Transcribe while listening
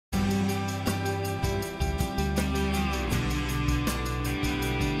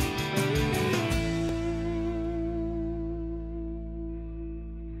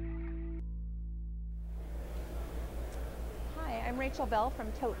Rachel Bell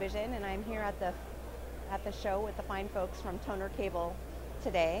from Totevision, and I'm here at the show with the fine folks from Toner Cable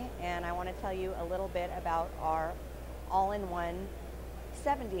today, and I want to tell you a little bit about our all-in-one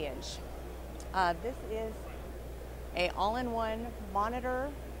 70-inch. This is a all-in-one monitor,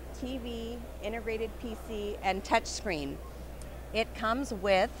 TV, integrated PC, and touchscreen. It comes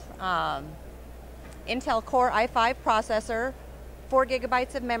with Intel Core i5 processor, 4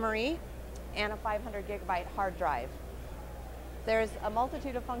 gigabytes of memory, and a 500 gigabyte hard drive. There's a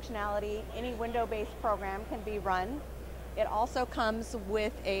multitude of functionality. Any window-based program can be run. It also comes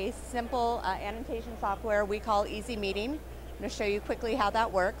with a simple annotation software we call Easy Meeting. I'm going to show you quickly how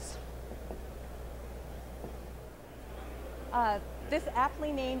that works. This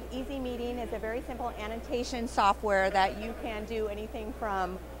aptly named Easy Meeting is a very simple annotation software that you can do anything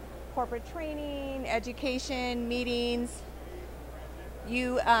from corporate training, education, meetings.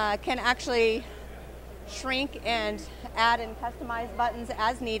 You can actually shrink and add and customize buttons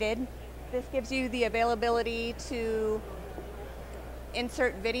as needed. This gives you the availability to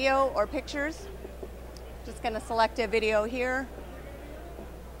insert video or pictures. Just going to select a video here.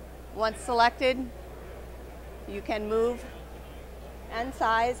 Once selected, you can move and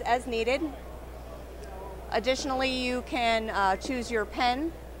size as needed. Additionally, you can choose your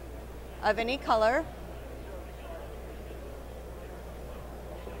pen of any color.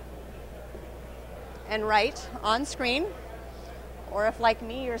 And write on screen, or if like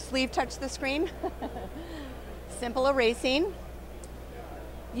me, your sleeve touched the screen, simple erasing.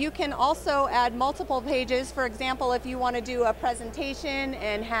 You can also add multiple pages. For example, if you want to do a presentation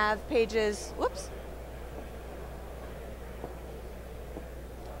and have pages,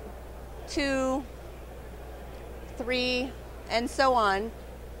 2, 3, and so on,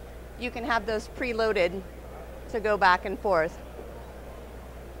 you can have those preloaded to go back and forth.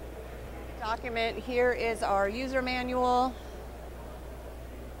 Document here is our user manual,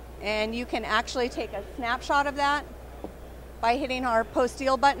 and you can actually take a snapshot of that by hitting our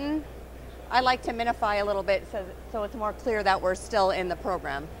posteel button. I like to minify a little bit so it's more clear that we're still in the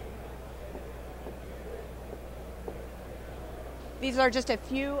program. These are just a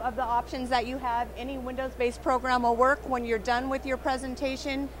few of the options that you have. Any Windows-based program will work. When you're done with your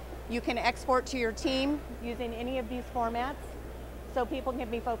presentation, you can export to your team using any of these formats, so people can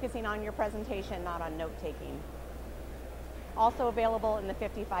be focusing on your presentation, not on note-taking. Also available in the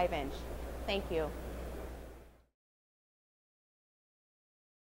 55-inch. Thank you.